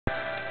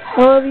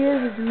Hello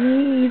viewers, it's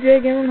me,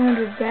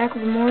 EJ100, back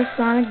with more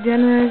Sonic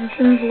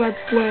Generations Let's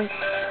Play.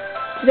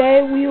 Today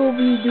we will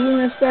be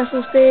doing a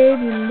special stage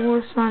and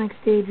more Sonic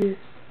stages.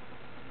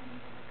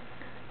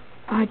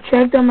 I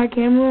checked on my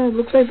camera, it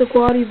looks like the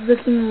quality is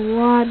looking a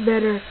lot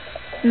better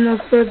than those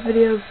first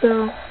videos,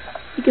 so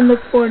you can look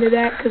forward to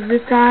that, because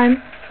this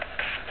time,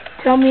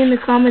 tell me in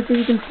the comments if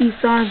you can see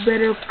Sonic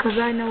better, because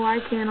I know I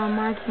can on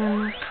my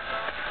camera.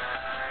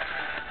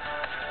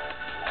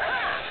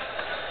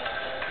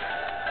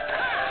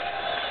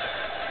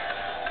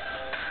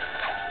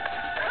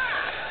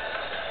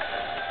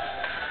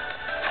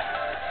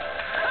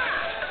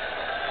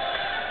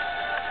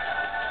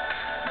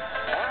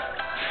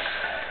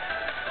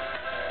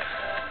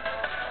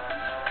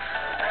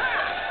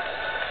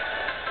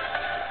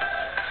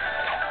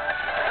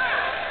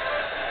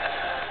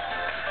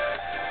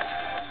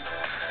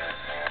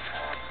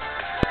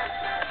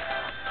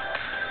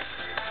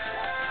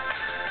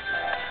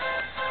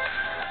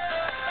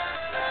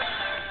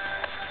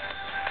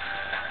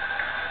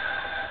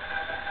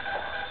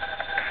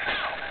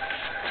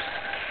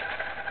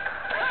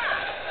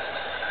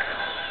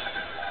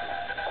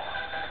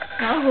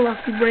 That was a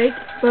lucky break,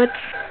 but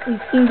we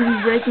seem to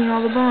be breaking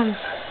all the bombs,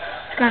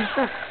 which kind of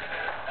sucks.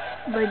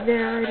 But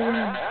they're already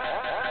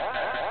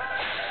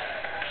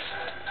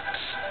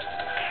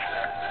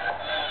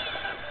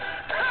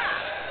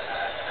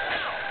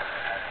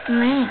in.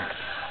 Man.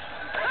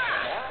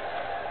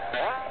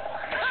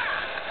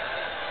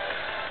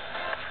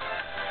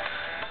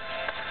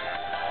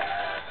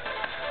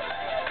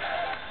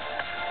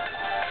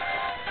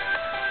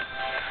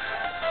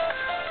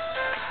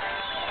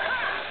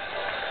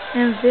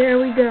 And there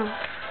we go.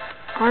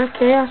 Our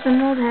Chaos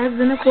Emerald has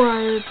been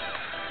acquired.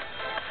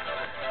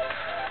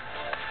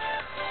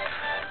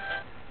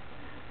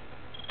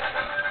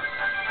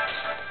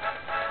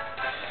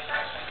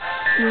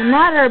 We're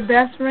not our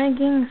best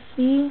ranking,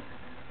 C,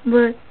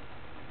 but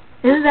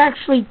this is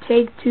actually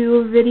take 2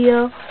 of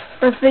video.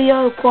 First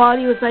video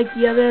quality was like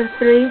the other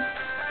 3,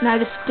 and I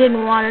just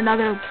didn't want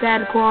another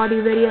bad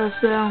quality video,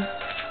 so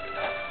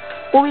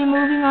we'll be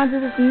moving on to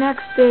this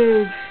next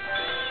stage,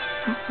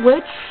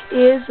 which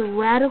is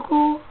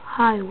Radical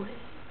Highway.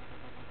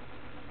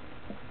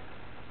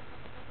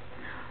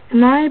 In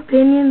my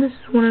opinion, this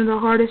is one of the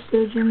hardest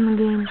stages in the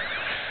game.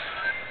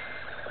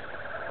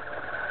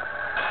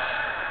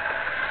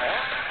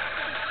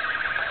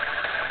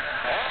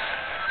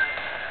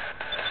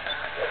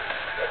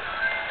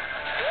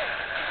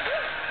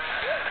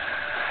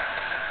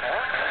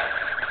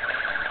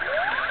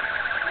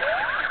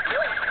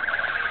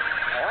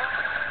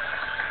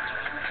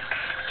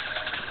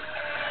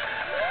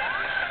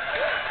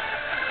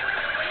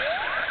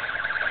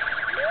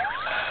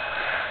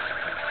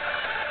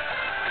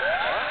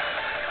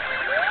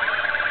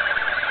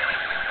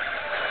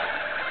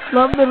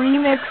 Love the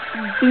remix,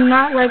 do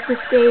not like the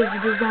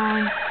stage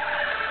design.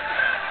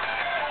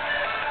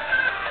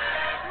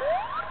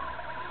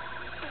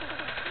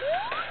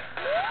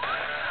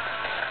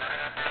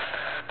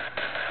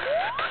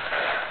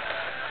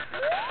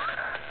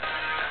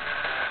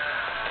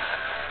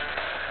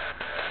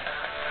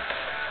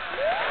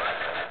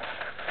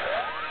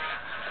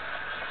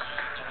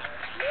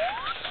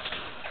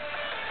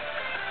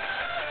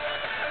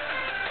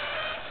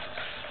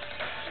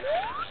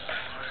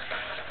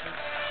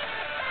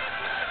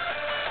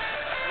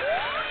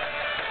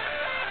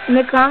 In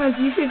the comments,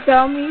 you should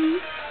tell me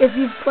if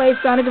you've played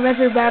Sonic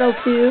Adventure Battle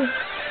 2,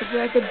 if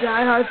you're like a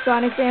die-hard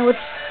Sonic fan, which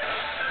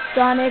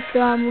Sonic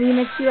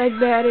remix you like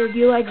better. Do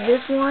you like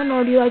this one,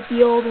 or do you like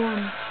the old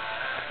one?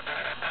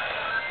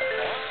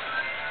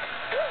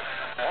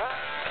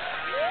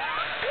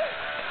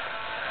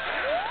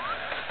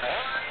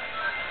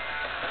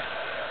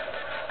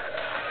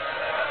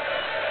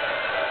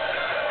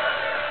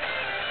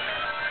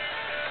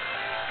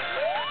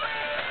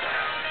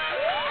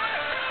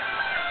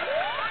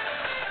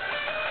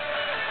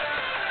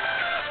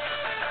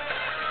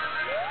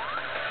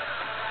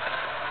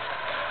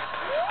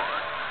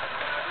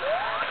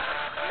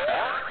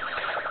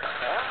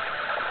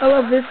 I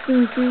love this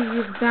scene too,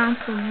 you just bounce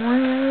from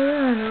one area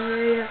to another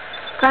area.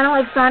 Kind of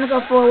like Sonic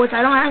 04, which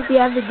I don't actually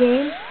have the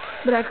game,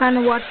 but I kind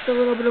of watched a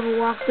little bit of a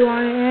walkthrough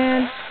on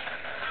it,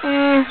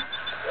 and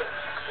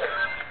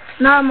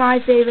not my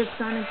favorite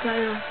Sonic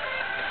title.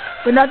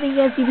 But nothing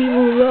against you people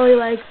who really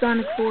like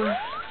Sonic 4,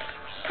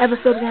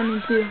 Episode 1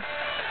 and 2.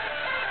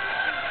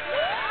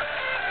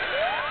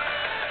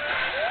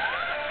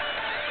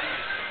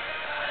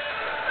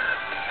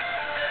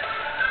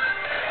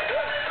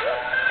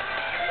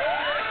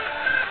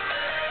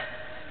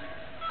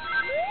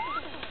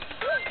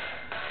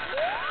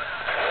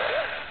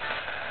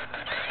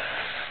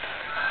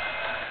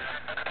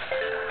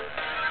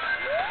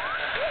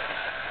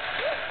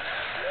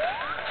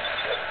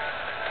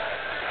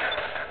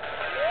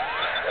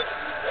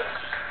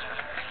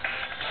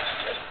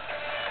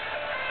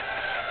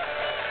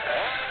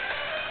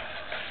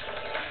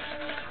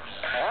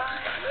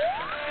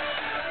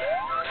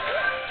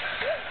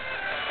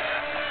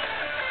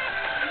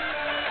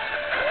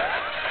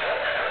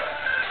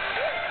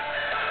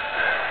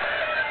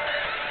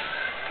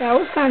 That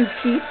was kind of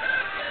cheap.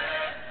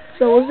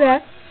 So was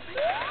that.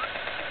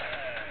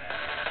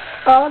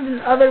 All the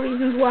other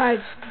reasons why I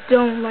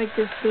don't like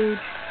this stage.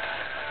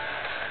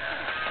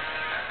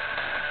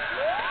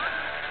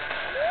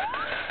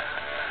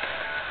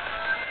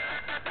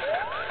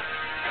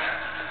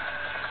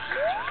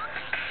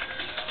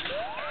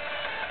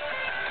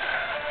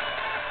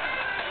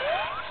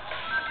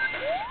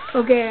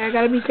 Okay, I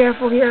gotta be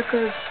careful here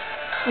because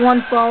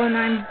one fall and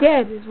I'm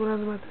dead is what I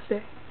was about to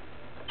say.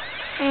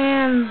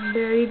 And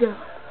there you go.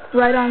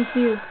 Right on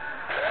cue.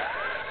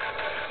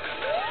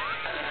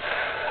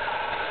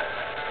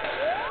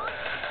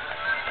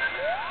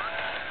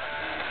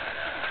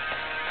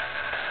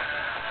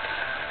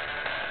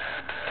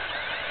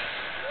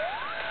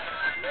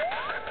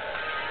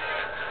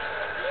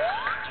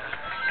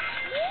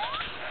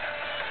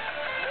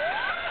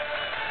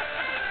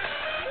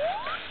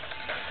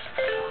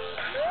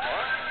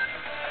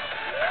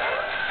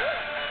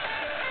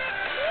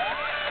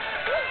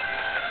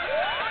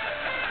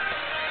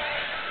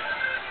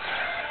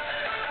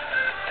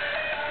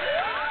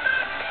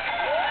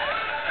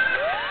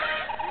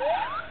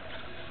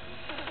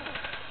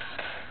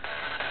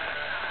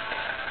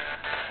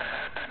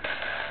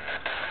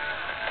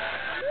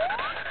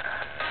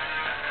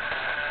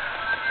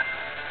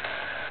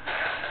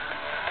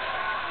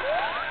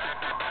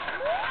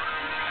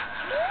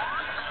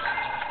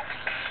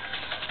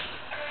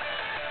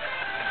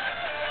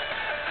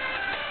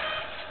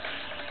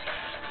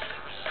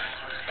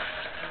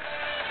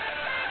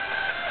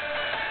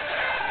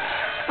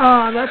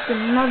 Oh, that's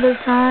another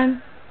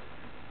time.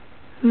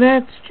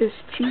 That's just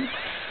cheap.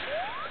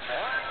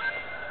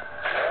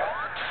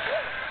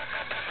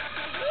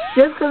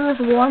 Just because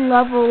this one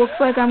level looks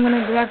like I'm going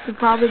to have to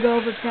probably go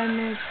over 10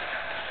 minutes.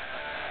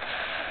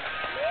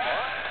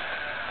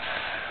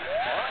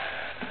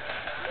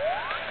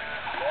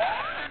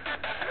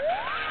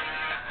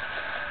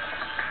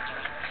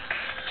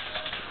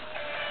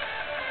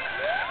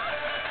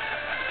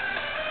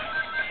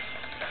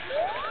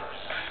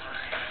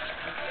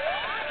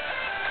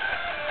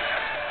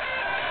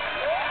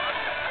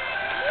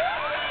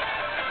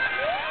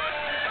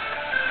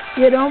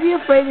 Yeah, don't be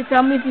afraid to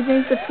tell me if you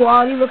think the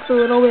quality looks a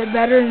little bit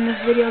better in this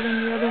video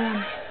than the other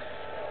one.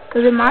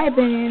 Because in my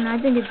opinion,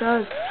 I think it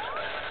does.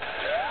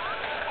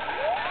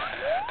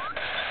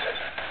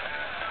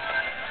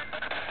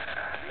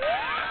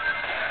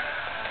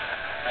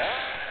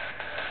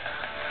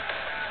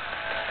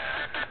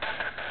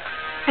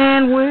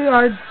 And we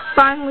are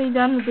finally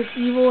done with this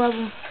evil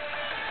level.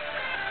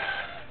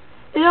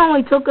 It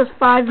only took us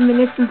 5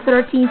 minutes and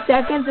 13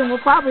 seconds and we'll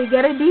probably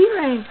get a D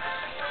rank.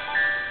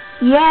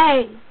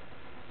 Yay!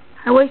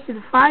 I wasted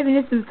 5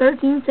 minutes and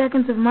 13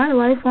 seconds of my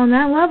life on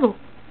that level.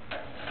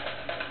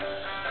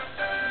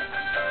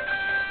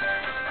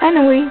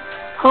 Anyway,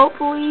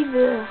 hopefully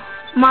the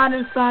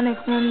modern Sonic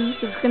one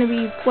is going to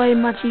be played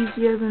much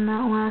easier than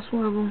that last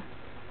level.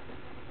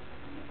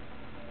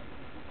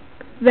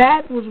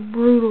 That was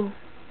brutal.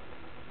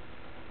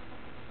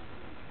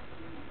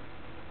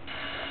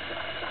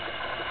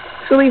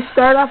 Should we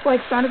start off like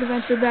Sonic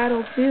Adventure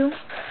Battle 2?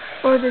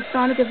 Or is it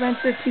Sonic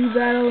Adventure 2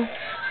 Battle?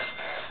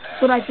 That's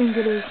what I think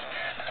it is.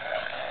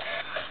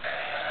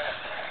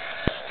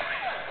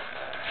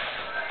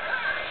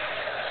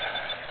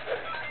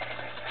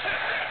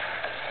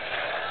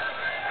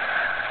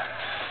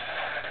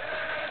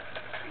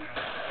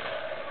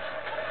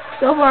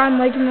 So far, I'm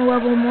liking the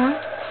level more.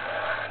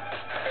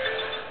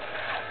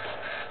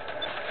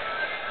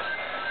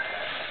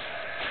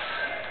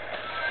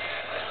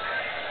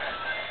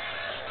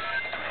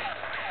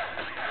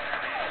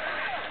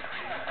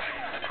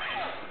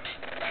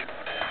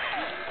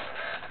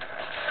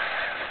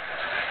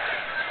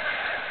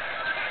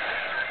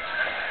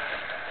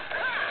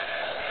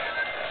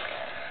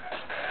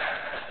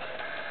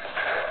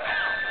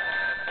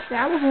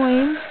 That was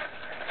lame.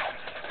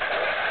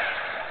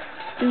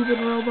 Stupid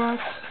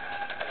robots.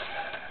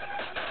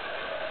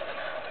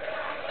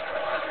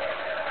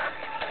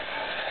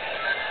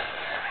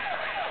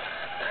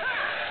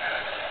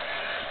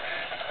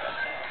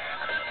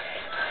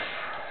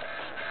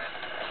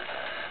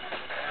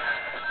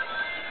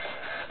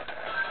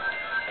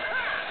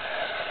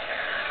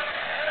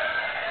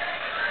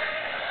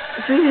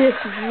 The 3D is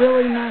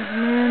really nice,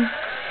 man.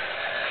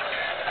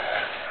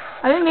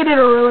 I think they did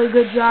a really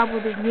good job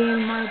with this game,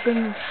 in my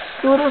opinion.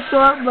 It's a little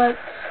short, but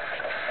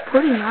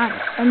pretty nice.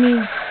 I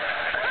mean,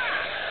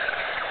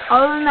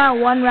 other than that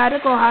one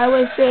Radical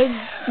Highway stage,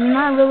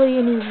 not really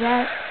any of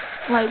that,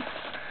 like,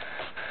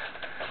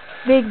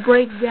 big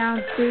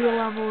breakdowns through the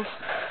levels.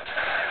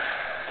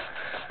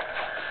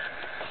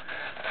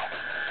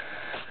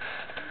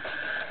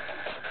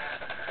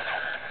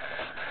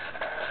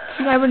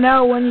 You never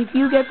know, if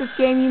you get this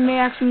game, you may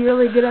actually be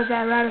really good at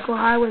that Radical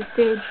Highway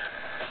stage.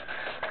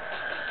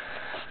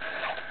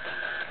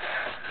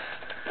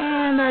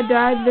 And I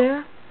died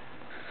there.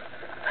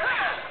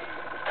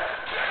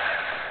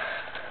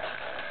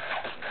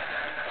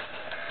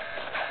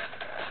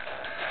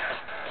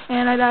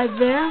 And I died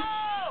there.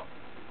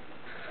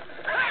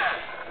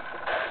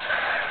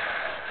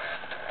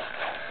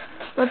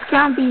 let's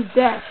count these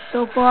deaths.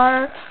 So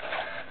far,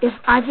 if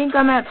I think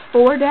I'm at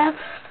 4 deaths,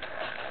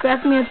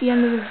 correct me at the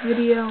end of this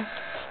video.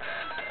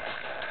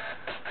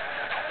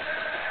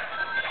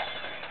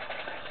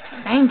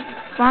 Thank you,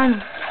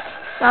 finally.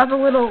 That was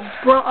a little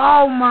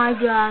oh my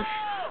gosh.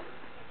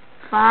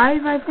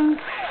 5, I think?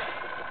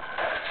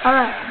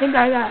 Alright, I think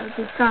I got it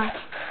this time.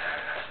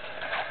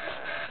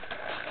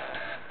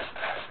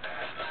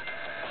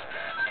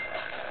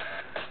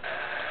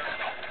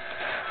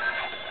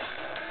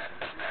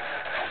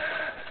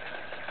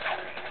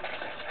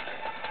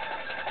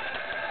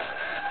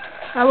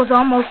 That was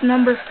almost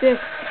number 6.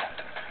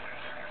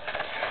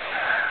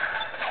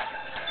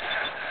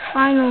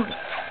 Finally.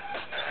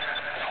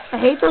 I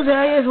hate those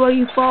areas where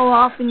you fall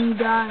off and you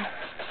die.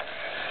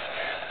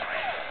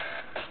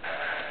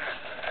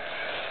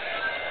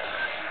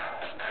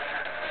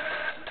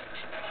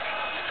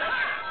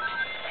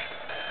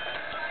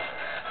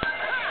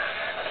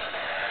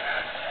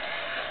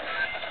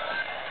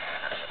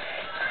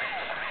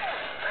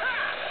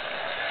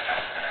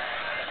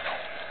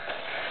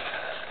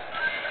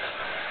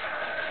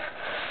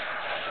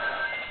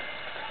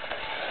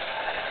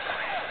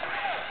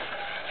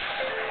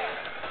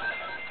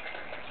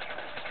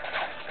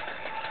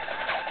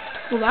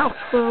 Well, that was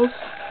close.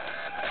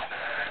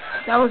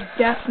 That was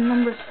death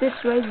number 6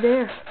 right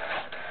there.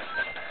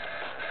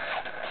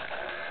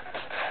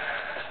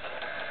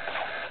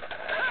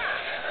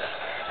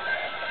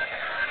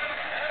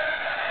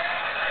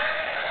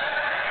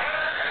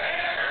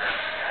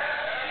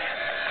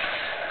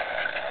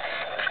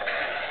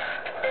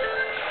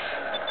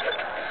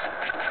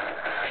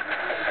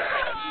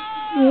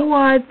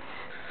 What?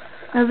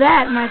 Now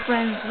that, my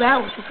friends,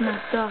 that was just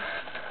messed up.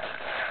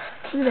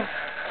 Look at that.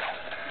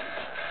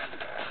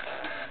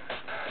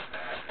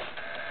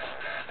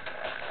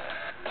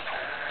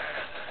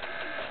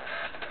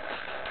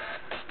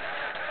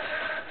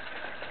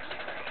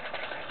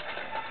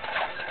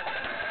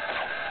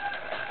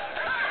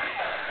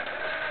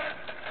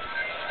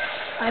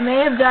 I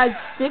may have died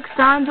 6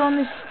 times on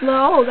this floor.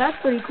 Oh, that's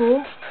pretty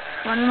cool.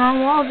 Running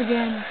on walls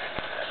again.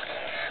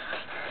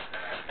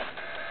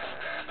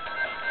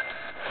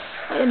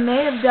 I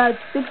may have died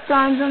 6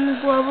 times on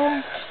this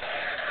level.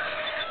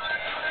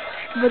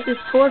 But this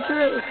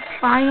torture is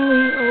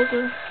finally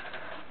over.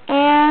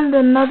 And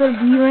another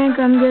B rank,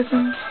 I'm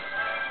guessing.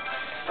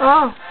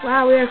 Oh,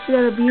 wow, we actually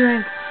got a B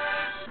rank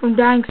from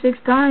dying 6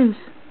 times.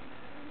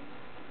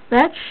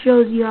 That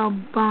shows you how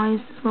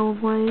biased this level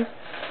plays.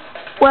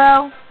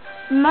 Well,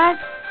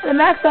 the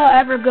max I'll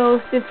ever go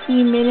is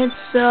 15 minutes,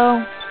 so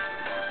I'm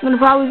going to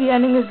probably be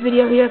ending this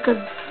video here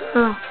because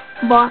the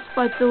boss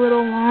fight's a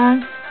little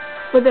long.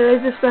 But there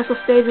is a special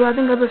stage where I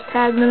think I'll just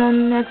tag them on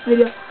the next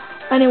video.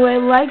 Anyway,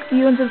 like,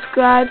 view, and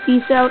subscribe.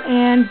 Peace out,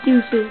 and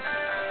deuces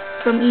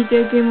from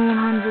EJ Gamer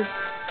 100.